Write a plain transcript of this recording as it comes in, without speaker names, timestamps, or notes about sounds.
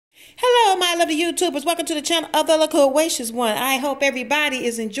lovely YouTubers. Welcome to the channel of the Loquacious One. I hope everybody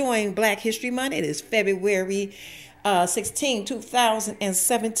is enjoying Black History Month. It is February 16,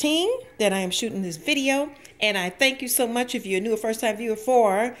 2017 that I am shooting this video. And I thank you so much if you're a new or first-time viewer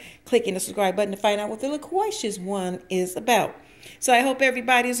for clicking the subscribe button to find out what the Loquacious One is about. So I hope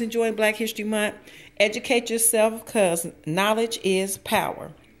everybody is enjoying Black History Month. Educate yourself because knowledge is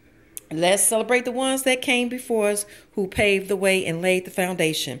power. Let's celebrate the ones that came before us who paved the way and laid the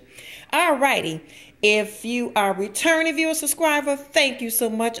foundation. Alrighty. If you are a returning viewer, subscriber, thank you so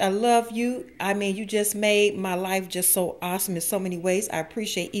much. I love you. I mean, you just made my life just so awesome in so many ways. I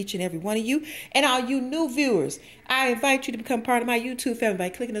appreciate each and every one of you. And all you new viewers, I invite you to become part of my YouTube family by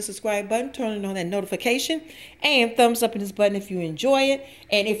clicking the subscribe button, turning on that notification, and thumbs up in this button if you enjoy it.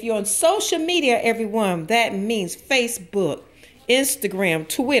 And if you're on social media, everyone, that means Facebook, Instagram,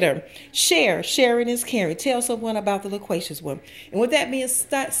 Twitter. Sharing is caring. Tell someone about the Loquacious One. And with that being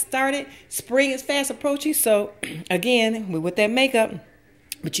started, spring is fast approaching. So again, with that makeup,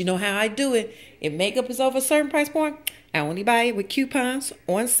 but you know how I do it. If makeup is over a certain price point, I only buy it with coupons,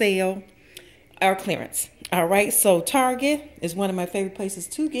 on sale, or clearance. All right. So Target is one of my favorite places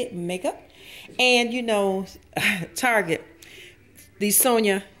to get makeup. And you know, Target, these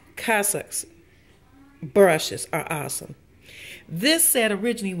Sonia Kasuks brushes are awesome. This set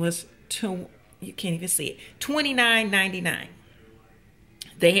originally was, you can't even see it, $29.99.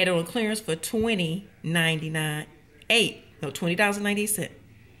 They had it on clearance for $20.98. No, $20.98.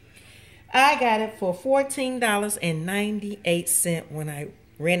 I got it for $14.98 when I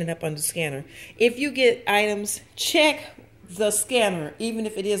ran it up on the scanner. If you get items, check the scanner, even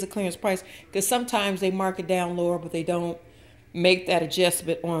if it is a clearance price, because sometimes they mark it down lower, but they don't make that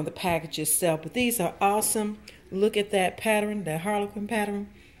adjustment on the package itself. But these are awesome. Look at that pattern, that Harlequin pattern.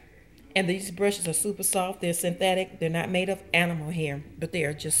 And these brushes are super soft. They're synthetic. They're not made of animal hair, but they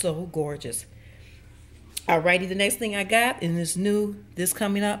are just so gorgeous. Alrighty, the next thing I got in this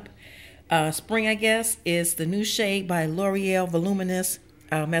coming up, spring, I guess, is the new shade by L'Oreal Voluminous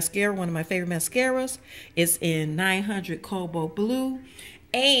Mascara, one of my favorite mascaras. It's in 900 Cobalt Blue.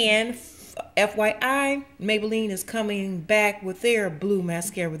 And FYI, Maybelline is coming back with their blue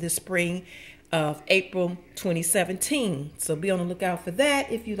mascara this spring of April 2017. So be on the lookout for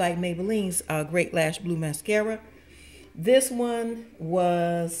that if you like Maybelline's Great Lash Blue Mascara. This one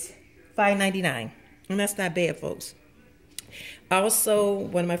was $5.99, and that's not bad, folks. Also,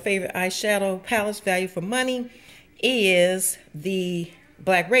 one of my favorite eyeshadow palettes, value for money, is the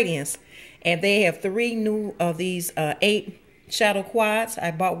Black Radiance. And they have 3 new of these 8 shadow quads.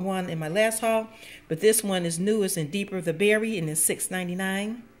 I bought one in my last haul, but this one is new. It's in Deeper the Berry, and it's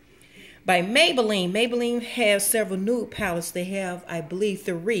 $6.99. By Maybelline. Maybelline has several nude palettes. They have, I believe,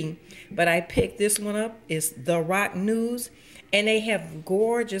 3, but I picked this one up. It's The Rock Nudes, and they have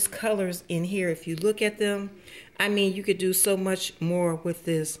gorgeous colors in here. If you look at them, I mean, you could do so much more with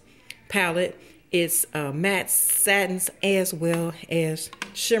this palette. It's matte satins as well as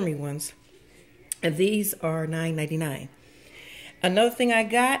shimmery ones, and these are $9.99. Another thing I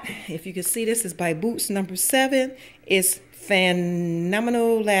got, if you can see this, is by Boots number 7. It's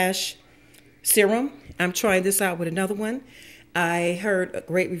Phenomenal Lash Serum. I'm trying this out with another one. I heard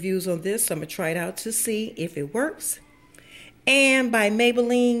great reviews on this, so I'm going to try it out to see if it works. And by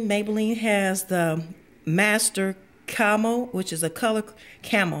Maybelline, Maybelline has the Master Camo, which is a color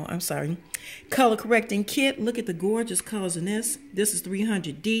correcting kit. Look at the gorgeous colors in this. This is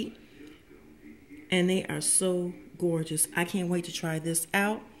 300D, and they are so gorgeous. I can't wait to try this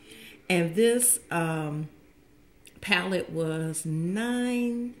out. And this palette was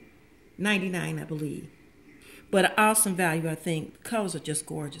 $9.99, I believe, but an awesome value. I think the colors are just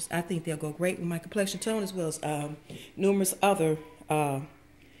gorgeous. I think they'll go great with my complexion tone, as well as numerous other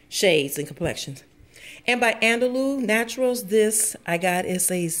shades and complexions. And by Andalou Naturals, this I got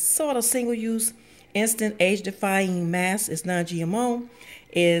is a sort of single-use instant age-defying mask. It's non-GMO.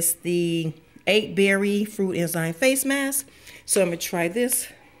 It's the 8-berry fruit enzyme face mask. So I'm gonna try this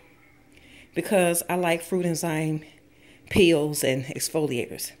because I like fruit enzyme peels and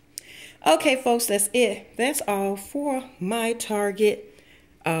exfoliators. Okay, folks, that's it. That's all for my Target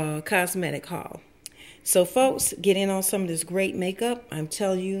cosmetic haul. So, folks, get in on some of this great makeup. I'm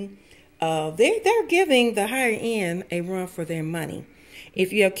telling you, they're giving the higher end a run for their money.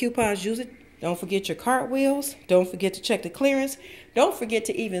 If you have coupons, use it. Don't forget your cartwheels. Don't forget to check the clearance. Don't forget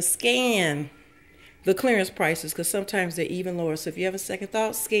to even scan the clearance prices, because sometimes they're even lower. So if you have a second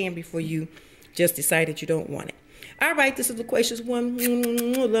thought, scan before you just decide that you don't want it. All right, this is Loquacious One.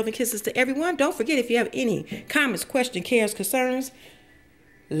 Love and kisses to everyone. Don't forget, if you have any comments, questions, cares, concerns,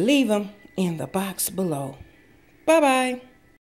 leave them in the box below. Bye-bye.